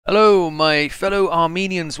Hello my fellow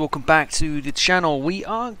Armenians, welcome back to the channel. We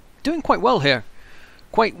are doing quite well here.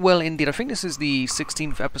 Quite well indeed. I think this is the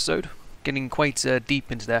 16th episode. Getting quite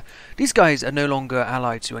deep into there. These guys are no longer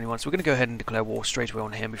allied to anyone, so we're going to go ahead and declare war straight away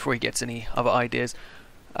on him before he gets any other ideas.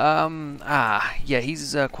 Yeah,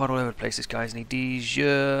 he's quite all over the place, this guy, isn't he?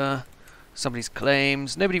 De somebody's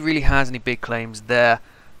claims. Nobody really has any big claims there.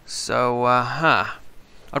 So,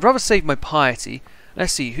 I'd rather save my piety.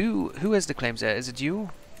 Let's see, who has the claims there? Is it you?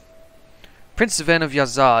 Prince Sven of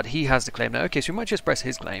Yazad, he has the claim now. Okay, so we might just press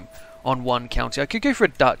his claim on one county. I could go for a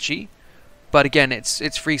duchy, but again, it's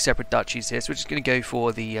three separate duchies here, so we're just going to go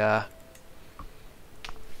for the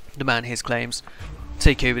man his claims.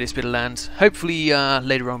 Take over this bit of land. Hopefully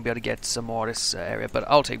later on we'll be able to get some more of this area, but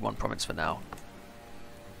I'll take one province for now.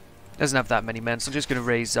 Doesn't have that many men, so I'm just going to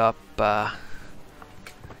raise up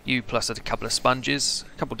you plus a couple of sponges.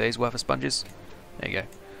 A couple of days worth of sponges. There you go.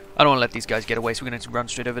 I don't want to let these guys get away, so we're going to run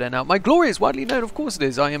straight over there now. My glory is widely known, of course it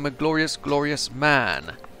is. I am a glorious, glorious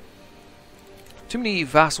man. Too many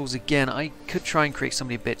vassals again. I could try and create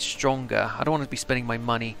somebody a bit stronger. I don't want to be spending my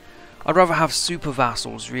money. I'd rather have super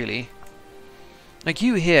vassals, really. Like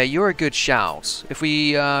you here, you're a good shout. If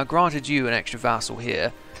we granted you an extra vassal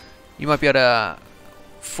here, you might be able to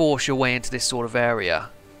force your way into this sort of area.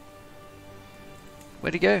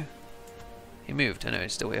 Where'd he go? He moved. I know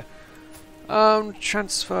he's still here.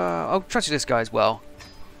 Transfer... I'll transfer this guy as well.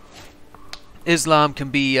 Islam can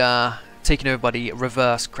be taken over by the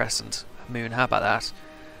reverse crescent moon. How about that?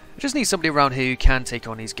 I just need somebody around here who can take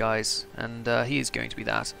on these guys, and he is going to be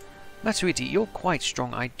that. Matuidi, you're quite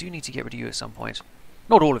strong. I do need to get rid of you at some point.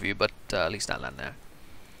 Not all of you, but at least that land there.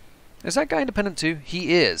 Is that guy independent too?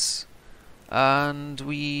 He is. And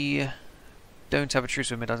we don't have a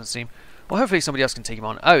truce with him, it doesn't seem. Well, hopefully somebody else can take him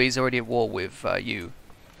on. Oh, he's already at war with you.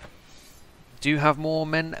 Do you have more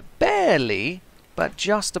men? Barely, but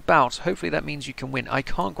just about. Hopefully that means you can win. I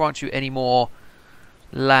can't grant you any more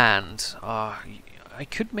land. I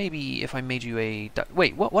could maybe, if I made you a...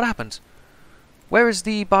 Wait, what happened? Where is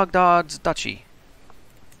the Baghdad duchy?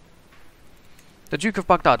 The Duke of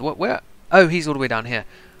Baghdad. Where? Oh, he's all the way down here.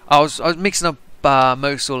 I was mixing up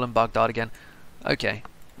Mosul and Baghdad again. Okay.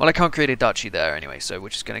 Well, I can't create a duchy there anyway, so we're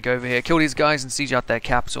just going to go over here, kill these guys, and siege out their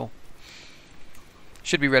capital.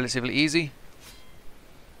 Should be relatively easy.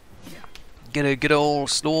 Get a good old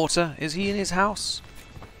slaughter. Is he in his house?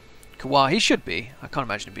 Kawa, he should be. I can't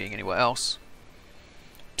imagine him being anywhere else.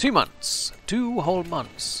 2 months. 2 whole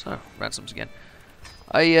months. Oh, ransoms again.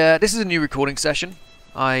 This is a new recording session.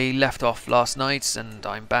 I left off last night, and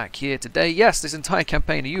I'm back here today. Yes, this entire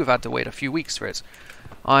campaign, you have had to wait a few weeks for it.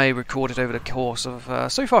 I recorded over the course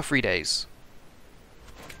of, so far, 3 days.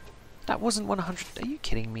 That wasn't 100... Are you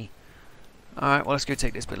kidding me? Alright, well, let's go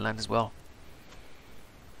take this bit of land as well.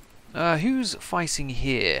 Who's fighting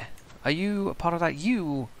here? Are you a part of that?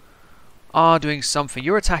 You are doing something.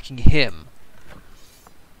 You're attacking him.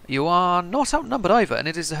 You are not outnumbered either, and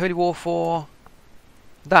it is the holy war for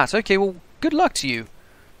that. Okay, well, good luck to you.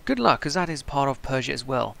 Good luck, because that is part of Persia as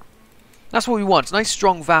well. That's what we want. Nice,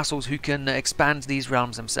 strong vassals who can expand these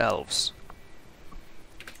realms themselves.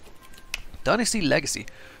 Dynasty Legacy.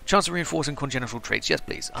 Chance of reinforcing congenital traits. Yes,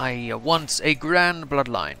 please. I want a grand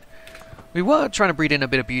bloodline. We were trying to breed in a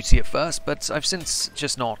bit of beauty at first, but I've since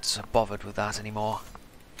just not bothered with that anymore.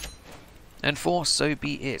 And for so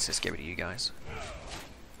be it. Let's get rid of you guys.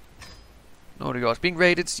 Oh my god, being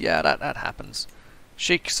raided? Yeah, that happens.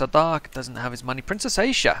 Sheikh Sadak doesn't have his money. Princess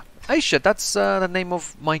Aisha. Aisha, that's the name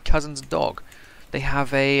of my cousin's dog. They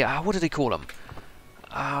have a... what do they call them?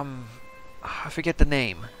 I forget the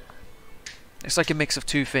name. It's like a mix of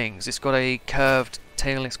two things. It's got a curved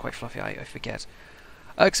tail. It's quite fluffy. I forget.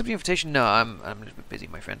 Accept the invitation? No, I'm a little bit busy,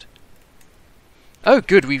 my friend. Oh,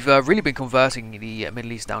 good. We've really been converting the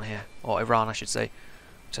Middle East down here. Or Iran, I should say.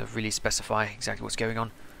 To really specify exactly what's going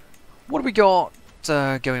on. What have we got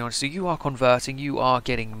going on? So you are converting. You are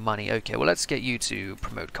getting money. Okay, well, let's get you to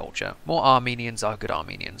promote culture. More Armenians are good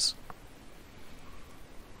Armenians.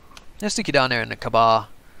 Let's stick you down there in the Kabur,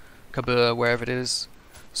 wherever it is.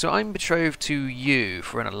 So I'm betrothed to you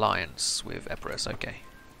for an alliance with Epirus. Okay.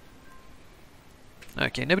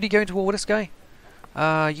 Okay, nobody going to war with this guy?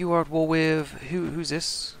 You are at war with... Who's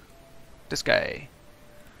this? This guy.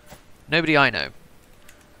 Nobody I know.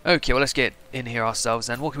 Okay, well, let's get in here ourselves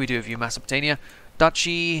then. What can we do with you, Mesopotamia?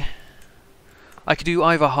 Duchy... I could do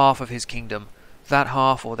either half of his kingdom. That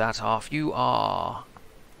half or that half. You are...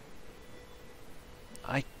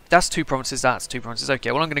 That's 2 provinces, that's 2 provinces.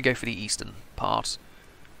 Okay, well, I'm going to go for the eastern part.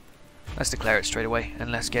 Let's declare it straight away,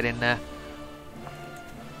 and let's get in there.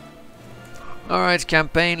 Alright,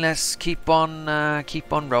 campaign, let's keep on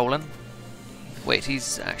rolling. Wait,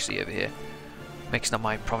 he's actually over here. Mixing up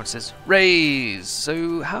my provinces. Raise!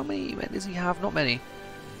 So, how many men does he have? Not many.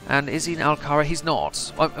 And is he in Ankara? He's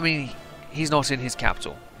not. I mean, he's not in his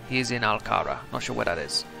capital. He is in Ankara. Not sure where that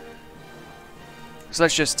is. So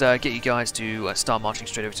let's just get you guys to start marching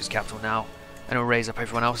straight over to his capital now. And we'll raise up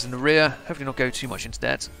everyone else in the rear. Hopefully not go too much into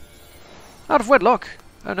debt. Out of wedlock!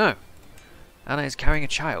 Oh no. Anna is carrying a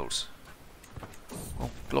child. Oh,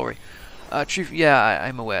 glory. Truth, yeah,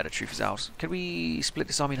 I'm aware that truth is out. Can we split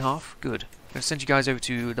this army in half? Good. I'm going to send you guys over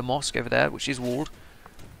to the mosque over there, which is walled.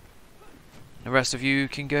 The rest of you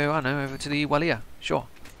can go, I don't know, over to the Walia. Sure.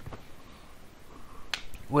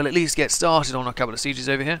 We'll at least get started on a couple of sieges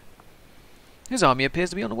over here. His army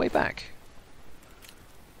appears to be on the way back.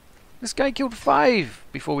 This guy killed 5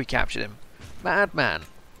 before we captured him. Madman.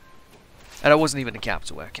 And that wasn't even the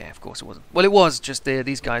capital. Okay, of course it wasn't. Well, it was, just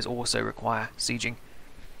these guys also require sieging.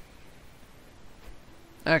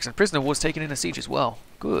 Excellent. Prisoner was taken in a siege as well.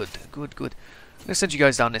 Good, good, good. I'm going to send you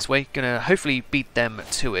guys down this way. Going to hopefully beat them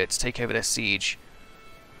to it. Take over their siege.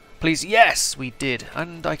 Please, yes, we did.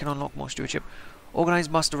 And I can unlock more stewardship. Organize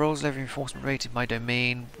muster rolls, levy enforcement rate in my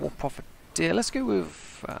domain. War profiteer. Let's go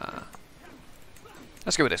with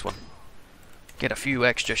this one. Get a few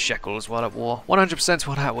extra shekels while at war. 100%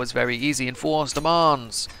 what that was very easy. Enforce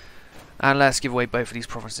demands. And let's give away both of these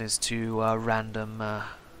provinces to random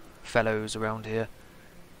fellows around here.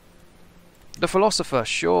 The philosopher,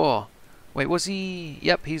 sure. Wait, was he?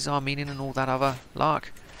 Yep, he's Armenian and all that other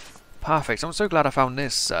lark. Perfect. I'm so glad I found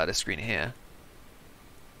this this screen here.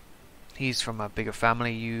 He's from a bigger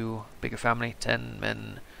family. You bigger family. 10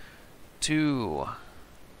 men. 2,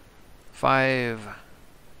 5.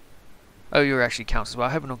 Oh, you're actually counts as well.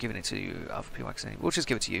 I hope I'm not giving it to you other people accidentally. We'll just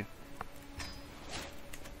give it to you.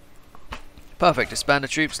 Perfect. Disband the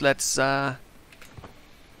troops. Let's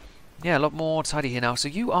yeah, a lot more tidy here now. So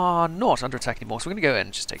you are not under attack anymore. So we're going to go in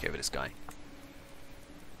and just take over this guy.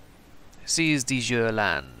 Seize de jure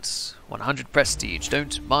lands. 100 prestige.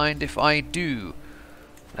 Don't mind if I do.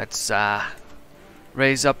 Let's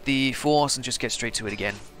raise up the force and just get straight to it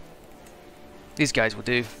again. These guys will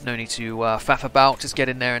do. No need to faff about. Just get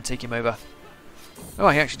in there and take him over. Oh,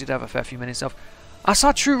 he actually did have a fair few men himself.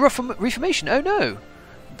 Asatru Reformation. Oh no.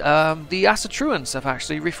 The Asatruans have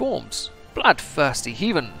actually reformed. Bloodthirsty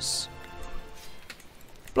heathens.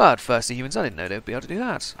 Bloodthirsty heathens. I didn't know they'd be able to do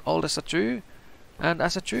that. Old Asatru and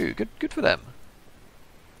Asatru. Good for them.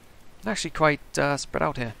 Actually quite spread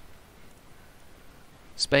out here.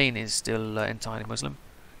 Spain is still entirely Muslim.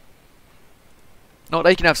 No,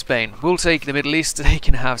 they can have Spain. We'll take the Middle East. They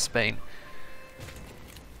can have Spain.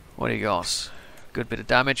 What do you got? Good bit of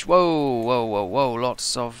damage. Whoa, whoa, whoa, whoa.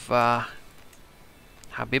 Lots of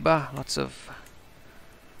Habiba. Lots of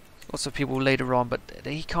people later on, but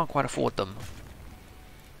he can't quite afford them.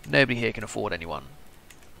 Nobody here can afford anyone.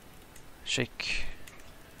 Sheikh.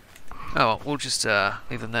 Oh well, we'll just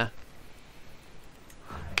leave them there.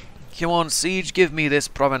 Come on, siege, give me this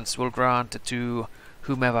province. We'll grant it to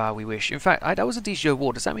whomever we wish. In fact, that was a DJ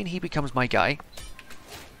war. Does that mean he becomes my guy?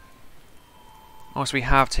 Oh, so we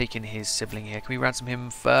have taken his sibling here. Can we ransom him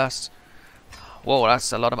first? Whoa,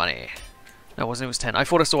 that's a lot of money. No, it wasn't. It was 10. I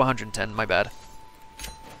thought I saw 110. My bad.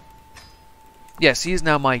 Yes, he is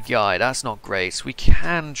now my guy. That's not great. We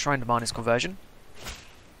can try and demand his conversion.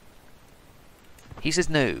 He says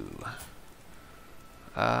no.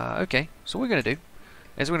 Okay, so what we're going to do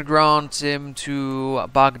is we're going to grant him to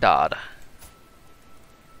Baghdad.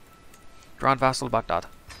 Grand Vassal Baghdad.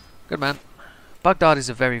 Good man. Baghdad is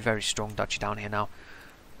a very, very strong duchy down here now.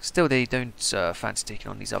 Still, they don't fancy taking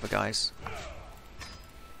on these other guys.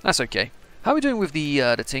 That's okay. How are we doing with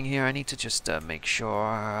the thing here? I need to just make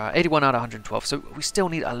sure. 81 out of 112. So we still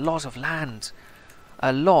need a lot of land.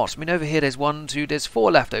 A lot. I mean, over here there's 1, 2, there's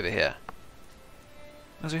 4 left over here.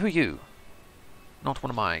 So who are you? Not one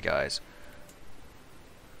of my guys.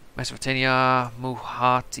 Mesopotamia,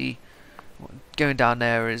 Muhati. Going down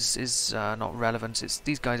there is not relevant. It's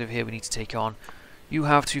these guys over here we need to take on. You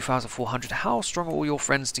have 2,400. How strong are all your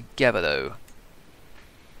friends together, though?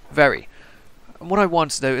 Very. And what I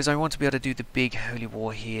want, though, is I want to be able to do the big holy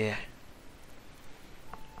war here.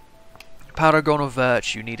 Paragon of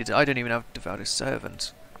Virtue needed. I don't even have Devoted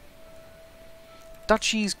Servant.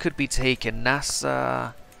 Duchies could be taken.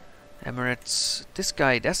 Nasser, Emirates. This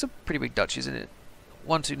guy, that's a pretty big duchy, isn't it?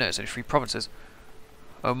 1, 2, no, it's only 3 provinces.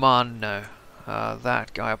 Oman, no.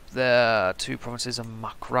 That guy up there, 2 provinces, and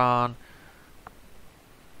Makran.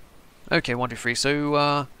 Okay, 1, 2, 3.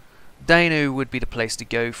 So, Dano would be the place to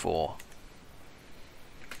go for.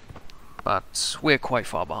 But we're quite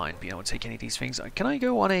far behind being able to take any of these things. Can I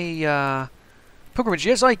go on a pilgrimage?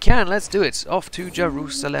 Yes, I can. Let's do it. Off to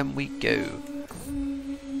Jerusalem we go.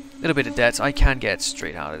 Little bit of debt. I can get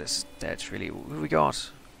straight out of this debt, really. What have we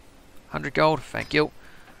got? 100 gold. Thank you.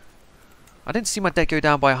 I didn't see my debt go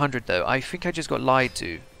down by 100, though. I think I just got lied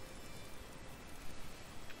to.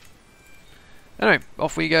 Anyway,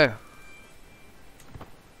 off we go.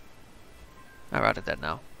 We're out of debt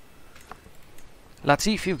now.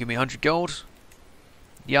 Latif, you give me 100 gold.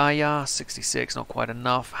 Yaya, 66, not quite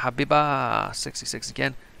enough. Habiba, 66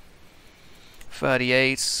 again.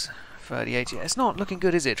 38. 38. Yeah, it's not looking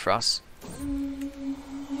good, is it, for us?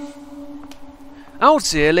 Out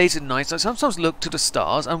here late at night, I sometimes look to the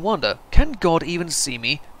stars and wonder, can God even see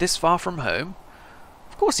me this far from home?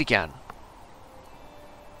 Of course he can.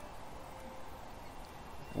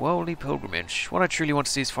 Worldly pilgrimage. What I truly want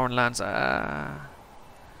to see is foreign lands. I'll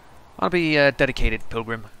be a dedicated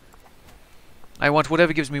pilgrim. I want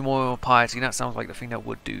whatever gives me more piety. That sounds like the thing that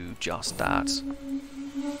would do just that.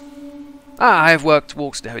 I have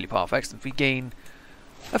walks the holy path. Excellent. We gain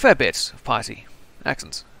a fair bit of piety.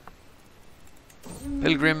 Excellent.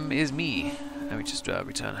 Pilgrim is me. Let me just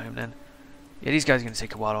return home then. Yeah, these guys are going to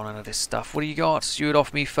take a while on none of this stuff. What do you got? You would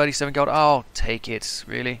offer me 37 gold. I'll take it.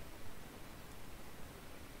 Really?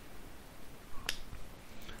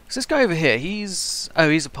 So this guy over here, he's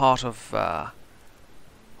a part of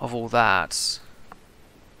all that.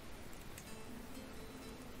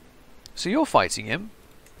 So you're fighting him.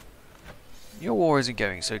 Your war isn't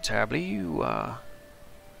going so terribly. You are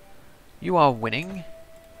winning.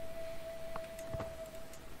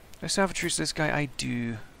 Do I still have a truce to this guy? I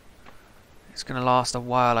do. It's going to last a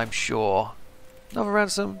while, I'm sure. Another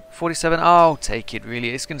ransom? 47? I'll take it, really.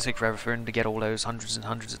 It's going to take forever for him to get all those hundreds and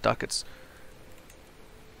hundreds of ducats.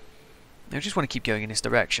 I just want to keep going in this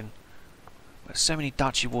direction. But so many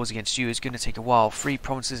duchy wars against you is going to take a while. 3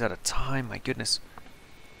 provinces at a time, my goodness.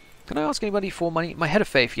 Can I ask anybody for money? My head of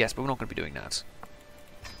faith, yes, but we're not going to be doing that.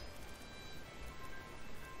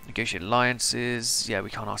 Negotiate alliances. Yeah, we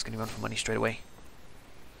can't ask anyone for money straight away.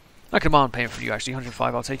 I can demand payment from you, actually.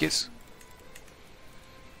 105, I'll take it.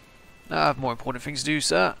 I have more important things to do,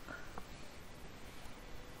 sir.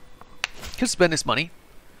 Could spend this money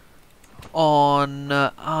on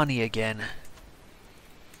Arnie again.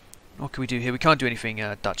 What can we do here? We can't do anything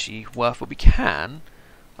duchy worth, but we can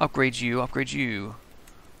upgrade you,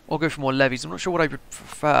 or go for more levies. I'm not sure what I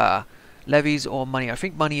prefer, levies or money. I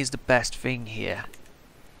think money is the best thing here,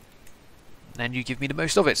 and you give me the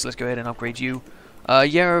most of it, so let's go ahead and upgrade you.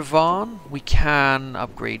 Yerevan, we can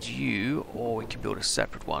upgrade you, or we can build a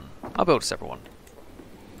separate one. I'll build a separate one.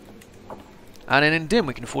 And then in Dim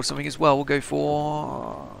we can afford something as well. We'll go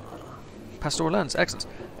for pastoral lands. Excellent.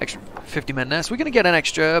 Extra 50 men there, so we're going to get an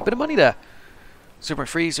extra bit of money there.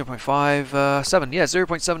 0.3, 0.5, 7. Yeah,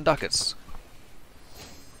 0.7 ducats.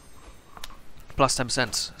 Plus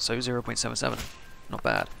 10%, so 0.77. Not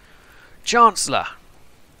bad. Chancellor.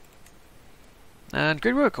 And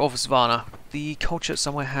great work, Ovsvana. The culture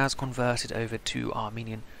somewhere has converted over to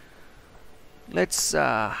Armenian. Let's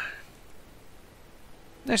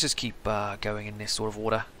just keep going in this sort of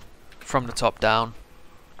order, from the top down.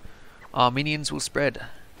 Armenians will spread.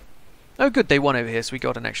 Oh good, they won over here, so we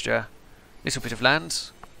got an extra little bit of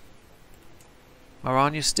land.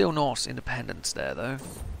 Marania's still not independent there, though.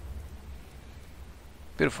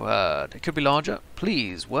 Beautiful herd. It could be larger.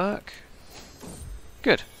 Please, work.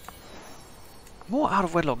 Good. More out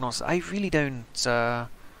of wedlock knots. I really don't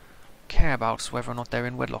care about whether or not they're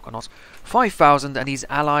in wedlock or not. 5,000, and he's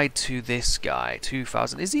allied to this guy.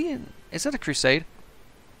 2,000. Is he in? Is that a crusade?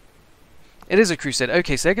 It is a crusade.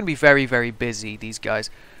 Okay, so they're going to be very, very busy, these guys.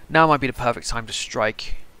 Now might be the perfect time to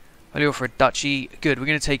strike. Only offer a duchy. Good, we're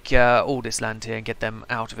going to take all this land here and get them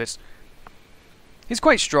out of it. He's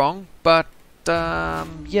quite strong, but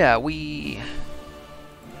yeah, we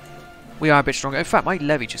are a bit stronger. In fact, my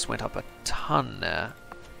levy just went up a ton there.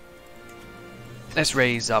 Let's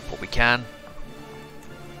raise up what we can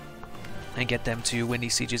and get them to win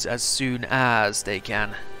these sieges as soon as they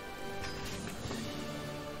can.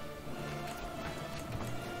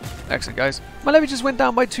 Excellent, guys. My levy just went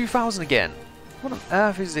down by 2,000 again. What on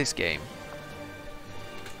earth is this game?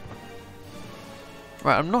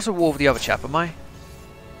 Right, I'm not at war with the other chap, am I?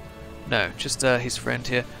 No, just his friend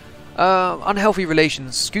here. Unhealthy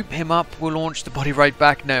relations. Scoop him up. We'll launch the body right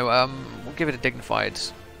back. No, we'll give it a dignified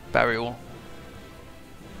burial.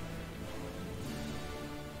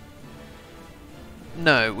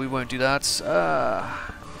 No, we won't do that.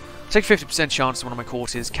 Take 50% chance one of my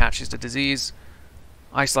courtiers catches the disease.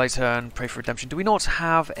 Isolate her and pray for redemption. Do we not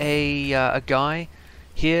have a guy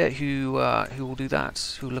here who will do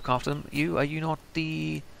that? Who will look after them? You? Are you not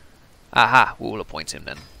the? Aha! We'll appoint him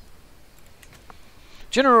then.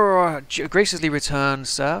 General graciously return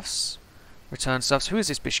serfs. Return stuffs. Who is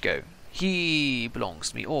this Bishko? He belongs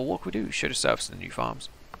to me. Or what can we do? Show the service to the new farms.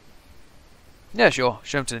 Yeah, sure.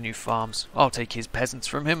 Show him to the new farms. I'll take his peasants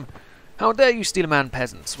from him. How dare you steal a man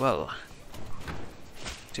peasants? Well,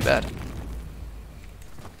 too bad.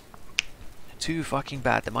 Too fucking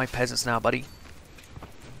bad. They're my peasants now, buddy.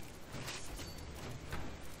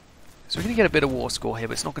 So we're going to get a bit of war score here,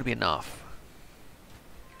 but it's not going to be enough.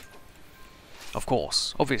 Of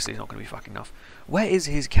course. Obviously it's not going to be fucking enough. Where is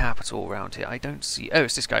his capital around here? I don't see... Oh,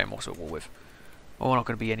 it's this guy I'm also at war with. Well, we're not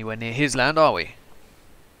going to be anywhere near his land, are we?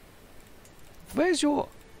 Where's your...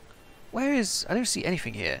 Where is... I don't see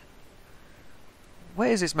anything here.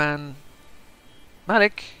 Where is this man?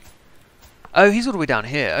 Malik? Oh, he's all the way down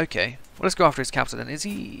here. Okay. Well, let's go after his capital then. Is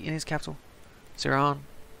he in his capital? Siran?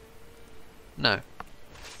 No.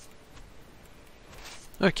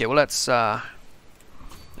 Okay, well let's go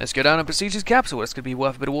down and besiege his capital. That's going to be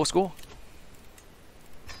worth a bit of war score.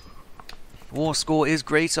 War score is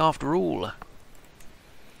great after all.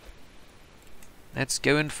 Let's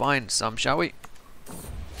go and find some, shall we?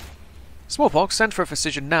 Smallpox, send for a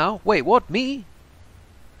physician now. Wait, what? Me?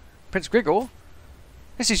 Prince Grigor?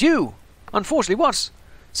 This is you! Unfortunately, what?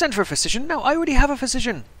 Send for a physician? No, I already have a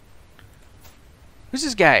physician. Who's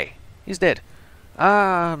this guy? He's dead.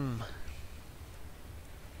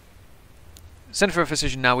 Send for a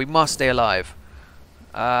physician now. We must stay alive.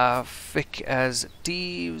 Thick as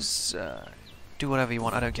thieves. Do whatever you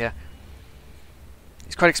want. I don't care.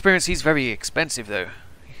 He's quite experienced. He's very expensive, though.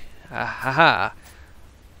 I'm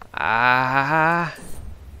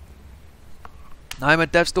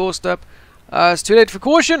at death's doorstep. It's too late for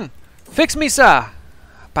caution. Fix me, sir.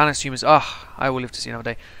 Balanced humors. I will live to see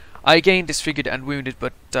another day. I again disfigured and wounded,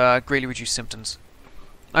 but greatly reduced symptoms.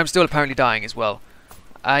 I'm still apparently dying as well.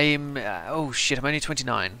 I'm... oh shit, I'm only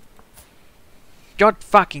 29. God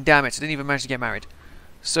fucking damn it, I didn't even manage to get married.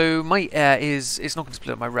 So my heir is... It's not going to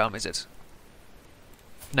split up my realm, is it?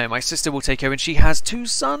 No, my sister will take over and she has 2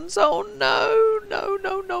 sons. Oh no, no,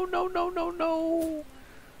 no, no, no, no, no, no.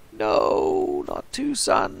 No, not 2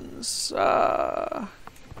 sons. I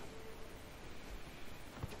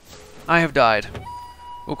have died.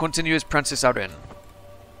 We'll continue as Princess Arin.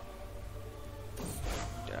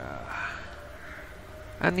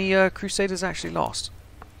 And the Crusaders actually lost.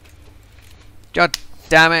 God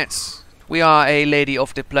damn it! We are a lady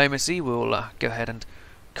of diplomacy. We'll go ahead and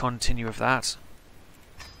continue with that.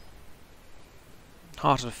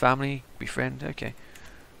 Heart of the family, befriend. Okay.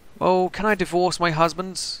 Well, can I divorce my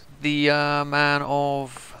husband, the man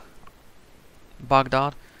of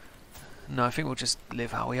Baghdad? No, I think we'll just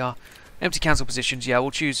live how we are. Empty council positions. Yeah,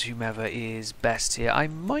 we'll choose whomever is best here. I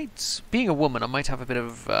might, being a woman, I might have a bit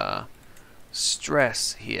of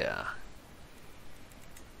stress here.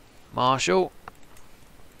 Marshal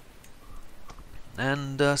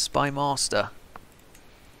and Spy Master.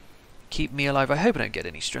 Keep me alive. I hope I don't get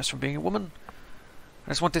any stress from being a woman. I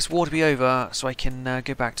just want this war to be over so I can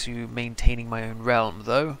go back to maintaining my own realm,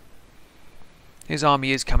 though. His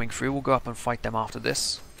army is coming through. We'll go up and fight them after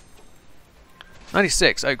this.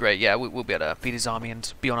 96. Oh, great. Yeah, we'll be able to beat his army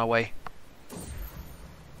and be on our way.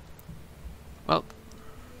 Well,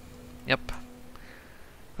 yep.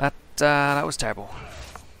 That was terrible.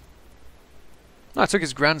 No, I took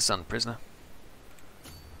his grandson prisoner.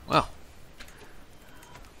 Well,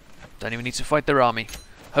 don't even need to fight their army.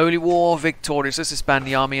 Holy War victorious. Let's disband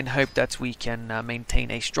the army and hope that we can maintain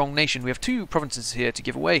a strong nation. We have 2 provinces here to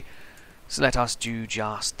give away, so let us do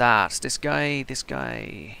just that. This guy.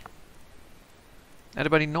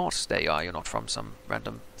 Anybody not? There you are. You're not from some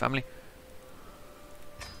random family.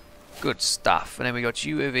 Good stuff. And then we got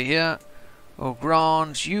you over here. I'll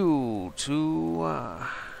grant you to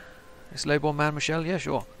this lowborn man, Michelle. Yeah,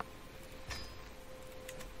 sure.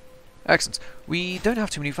 Excellent. We don't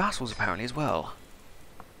have too many vassals apparently as well.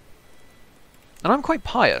 And I'm quite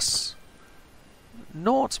pious.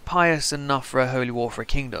 Not pious enough for a holy war for a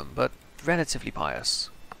kingdom, but relatively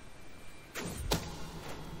pious.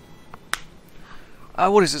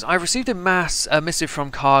 What is this? I've received a missive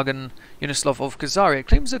from Kargan Yunislav of Khazaria. It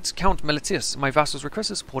claims that Count Melitius, my vassals,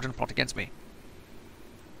 requested support in a plot against me.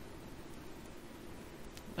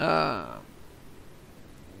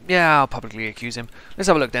 Yeah, I'll publicly accuse him. Let's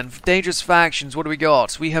have a look then. Dangerous factions, what do we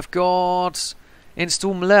got? We have got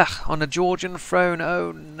Install Mlech on the Georgian throne.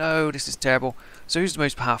 Oh no, this is terrible. So who's the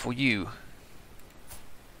most powerful? You.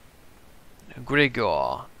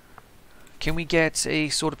 Grigor. Can we get a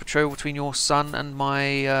sort of betrothal between your son and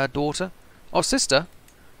my daughter? Oh, sister?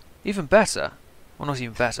 Even better. Well, not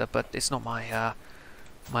even better, but it's not my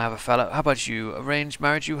my other fellow. How about you? Arranged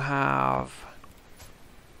marriage. You have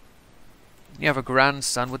a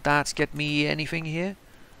grandson. Would that get me anything here?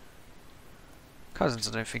 Cousins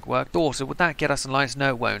I don't think work. Daughter, would that get us an alliance? No,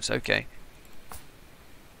 it won't. Okay.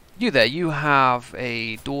 You there, you have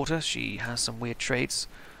a daughter. She has some weird traits.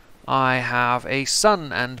 I have a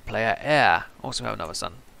son and player heir. Also have another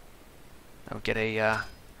son. I would get a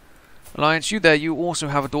alliance. You there, you also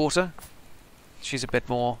have a daughter. She's a bit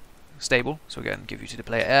more stable, so we'll go ahead and give you to the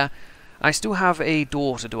player heir. I still have a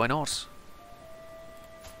daughter, do I not?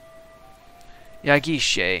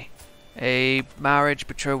 Yagishe. A marriage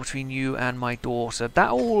betrothal between you and my daughter.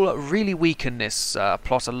 That will really weaken this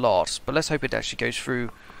plot a lot, but let's hope it actually goes through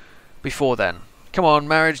before then. Come on,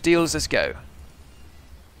 marriage deals, let's go.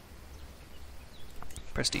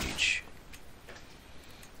 Prestige.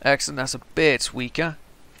 Excellent, that's a bit weaker.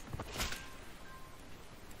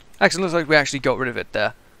 Excellent, looks like we actually got rid of it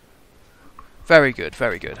there. Very good,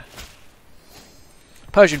 very good.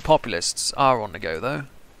 Persian populists are on the go, though.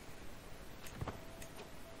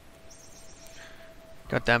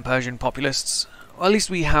 Goddamn Persian populists. Well, at least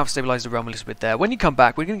we have stabilised the realm a little bit there. When you come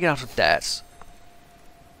back, we're going to get out of debt.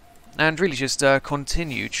 And really just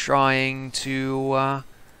continue trying to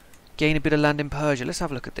gain a bit of land in Persia. Let's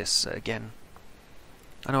have a look at this again.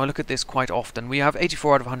 I know I look at this quite often. We have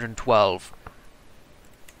 84 out of 112.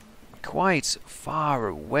 Quite far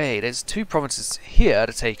away. There's 2 provinces here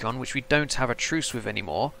to take on, which we don't have a truce with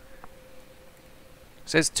anymore. It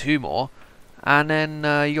says 2 more. And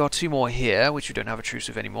then you got 2 more here, which we don't have a truce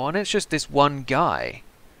with anymore. And it's just this one guy.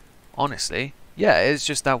 Honestly. Yeah, it's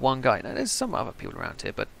just that one guy. Now, there's some other people around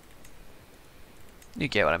here, but you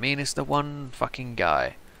get what I mean. It's the one fucking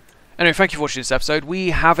guy. Anyway, thank you for watching this episode.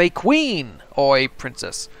 We have a queen, or a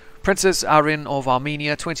princess. Princess Arin of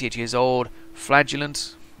Armenia, 28 years old,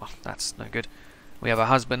 flagellant. Well, that's no good. We have a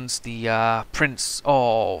husband, the Prince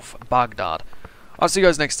of Baghdad. I'll see you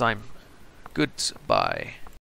guys next time. Goodbye.